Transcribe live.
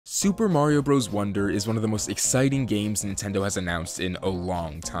Super Mario Bros. Wonder is one of the most exciting games Nintendo has announced in a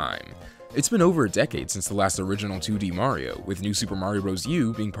long time. It's been over a decade since the last original 2D Mario, with New Super Mario Bros.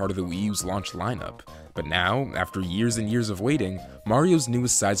 U being part of the Wii U's launch lineup. But now, after years and years of waiting, Mario's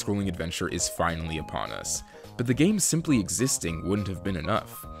newest side-scrolling adventure is finally upon us. But the game simply existing wouldn't have been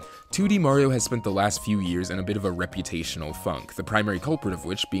enough. 2D Mario has spent the last few years in a bit of a reputational funk, the primary culprit of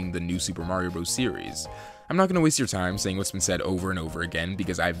which being the New Super Mario Bros. Series. I'm not going to waste your time saying what's been said over and over again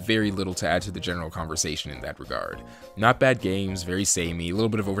because I have very little to add to the general conversation in that regard. Not bad games, very samey, a little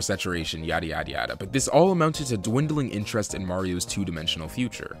bit of oversaturation, yada yada yada, but this all amounted to dwindling interest in Mario's two-dimensional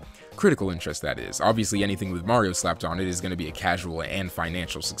future. Critical interest, that is. Obviously anything with Mario slapped on it is going to be a casual and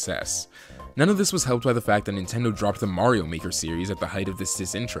financial success. None of this was helped by the fact that Nintendo dropped the Mario Maker series at the height of this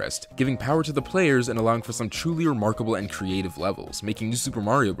disinterest, giving power to the players and allowing for some truly remarkable and creative levels, making New Super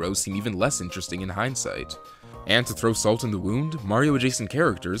Mario Bros. Seem even less interesting in hindsight. And to throw salt in the wound, Mario-adjacent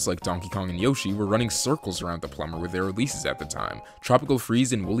characters like Donkey Kong and Yoshi were running circles around the plumber with their releases at the time, Tropical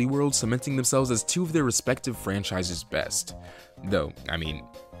Freeze and Woolly World cementing themselves as two of their respective franchises' best. Though, I mean,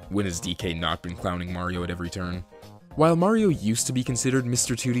 when has DK not been clowning Mario at every turn? While Mario used to be considered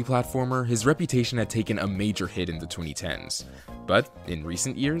Mr. 2D platformer, his reputation had taken a major hit in the 2010s. But in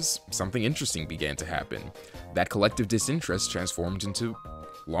recent years, something interesting began to happen. That collective disinterest transformed into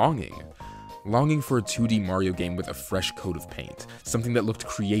longing. Longing for a 2D Mario game with a fresh coat of paint, something that looked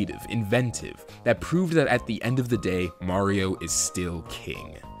creative, inventive, that proved that at the end of the day, Mario is still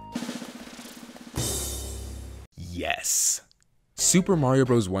king. Yes. Super Mario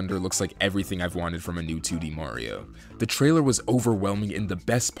Bros. Wonder looks like everything I've wanted from a new 2D Mario. The trailer was overwhelming in the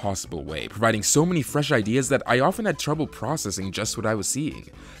best possible way, providing so many fresh ideas that I often had trouble processing just what I was seeing.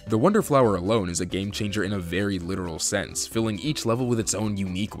 The Wonder Flower alone is a game changer in a very literal sense, filling each level with its own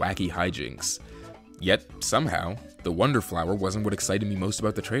unique wacky hijinks. Yet, somehow, the Wonder Flower wasn't what excited me most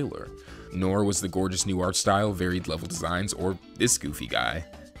about the trailer. Nor was the gorgeous new art style, varied level designs, or this goofy guy.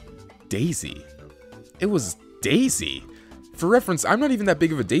 Daisy. It was Daisy! For reference, I'm not even that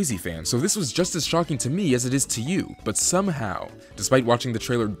big of a Daisy fan, so this was just as shocking to me as it is to you, but somehow, despite watching the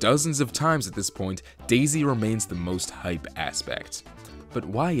trailer dozens of times at this point, Daisy remains the most hype aspect. But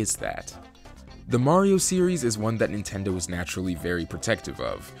why is that? The Mario series is one that Nintendo is naturally very protective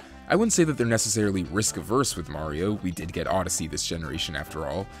of. I wouldn't say that they're necessarily risk-averse with Mario, we did get Odyssey this generation after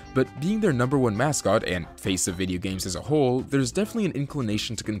all, but being their #1 mascot and face of video games as a whole, there's definitely an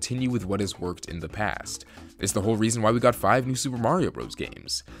inclination to continue with what has worked in the past. It's the whole reason why we got 5 new Super Mario Bros.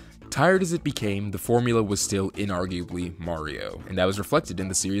 Games. Tired as it became, the formula was still inarguably Mario, and that was reflected in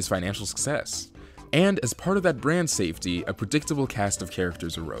the series' financial success. And as part of that brand safety, a predictable cast of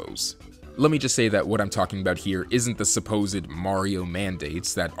characters arose. Let me just say that what I'm talking about here isn't the supposed Mario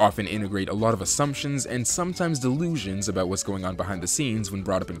mandates that often integrate a lot of assumptions and sometimes delusions about what's going on behind the scenes when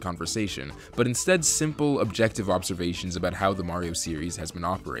brought up in conversation, but instead simple, objective observations about how the Mario series has been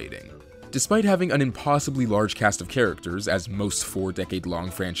operating. Despite having an impossibly large cast of characters, as most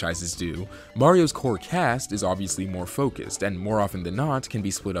 4-decade-long franchises do, Mario's core cast is obviously more focused, and more often than not can be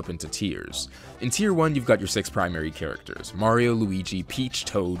split up into tiers. In Tier 1, you've got your 6 primary characters: Mario, Luigi, Peach,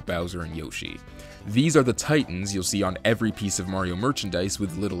 Toad, Bowser, and Yoshi. These are the titans you'll see on every piece of Mario merchandise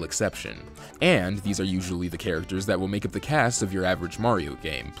with little exception. And these are usually the characters that will make up the cast of your average Mario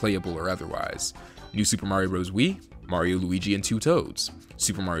game, playable or otherwise. New Super Mario Bros. Wii, Mario, Luigi, and 2 Toads.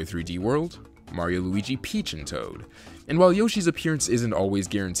 Super Mario 3D World, Mario, Luigi, Peach, and Toad. And while Yoshi's appearance isn't always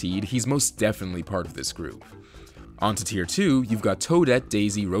guaranteed, he's most definitely part of this group. On to Tier 2, you've got Toadette,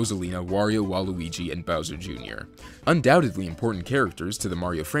 Daisy, Rosalina, Wario, Waluigi, and Bowser Jr. Undoubtedly important characters to the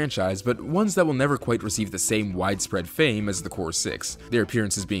Mario franchise, but ones that will never quite receive the same widespread fame as the core 6, their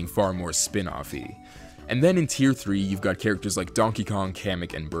appearances being far more spin-off-y. And then in Tier 3, you've got characters like Donkey Kong,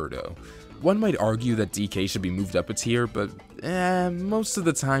 Kamek, and Birdo. One might argue that DK should be moved up a tier, but most of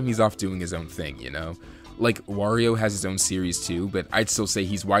the time he's off doing his own thing, you know? Like, Wario has his own series too, but I'd still say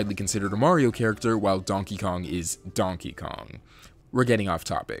he's widely considered a Mario character, while Donkey Kong is Donkey Kong. We're getting off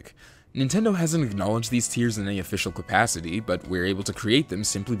topic. Nintendo hasn't acknowledged these tiers in any official capacity, but we're able to create them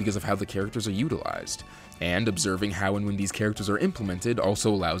simply because of how the characters are utilized. And observing how and when these characters are implemented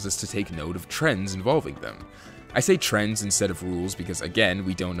also allows us to take note of trends involving them. I say trends instead of rules because, again,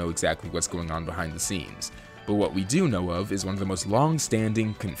 we don't know exactly what's going on behind the scenes. But what we do know of is one of the most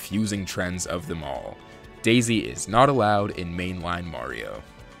long-standing, confusing trends of them all. Daisy is not allowed in mainline Mario.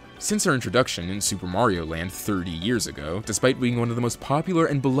 Since her introduction in Super Mario Land 30 years ago, despite being one of the most popular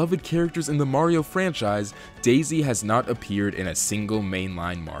and beloved characters in the Mario franchise, Daisy has not appeared in a single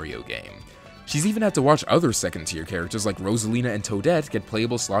mainline Mario game. She's even had to watch other second-tier characters like Rosalina and Toadette get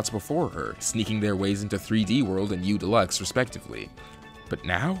playable slots before her, sneaking their ways into 3D World and U Deluxe respectively. But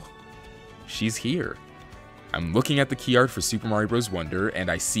now, she's here. I'm looking at the key art for Super Mario Bros. Wonder,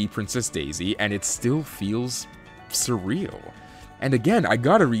 and I see Princess Daisy, and it still feels surreal. And again, I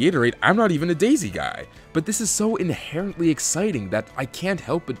gotta reiterate, I'm not even a Daisy guy, but this is so inherently exciting that I can't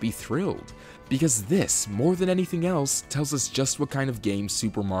help but be thrilled. Because this, more than anything else, tells us just what kind of game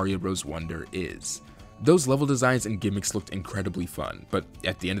Super Mario Bros. Wonder is. Those level designs and gimmicks looked incredibly fun, but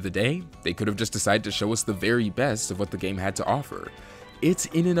at the end of the day, they could have just decided to show us the very best of what the game had to offer. It,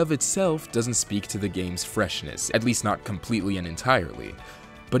 in and of itself, doesn't speak to the game's freshness, at least not completely and entirely.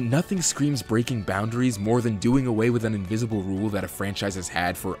 But nothing screams breaking boundaries more than doing away with an invisible rule that a franchise has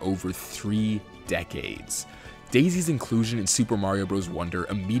had for over 3 decades. Daisy's inclusion in Super Mario Bros. Wonder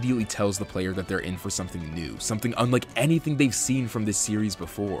immediately tells the player that they're in for something new, something unlike anything they've seen from this series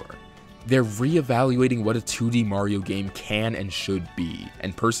before. They're reevaluating what a 2D Mario game can and should be,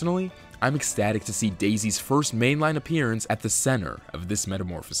 and personally, I'm ecstatic to see Daisy's first mainline appearance at the center of this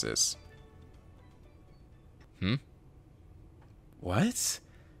metamorphosis. What?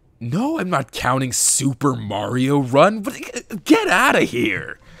 No, I'm not counting Super Mario Run, but get out of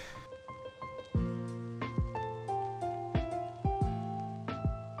here!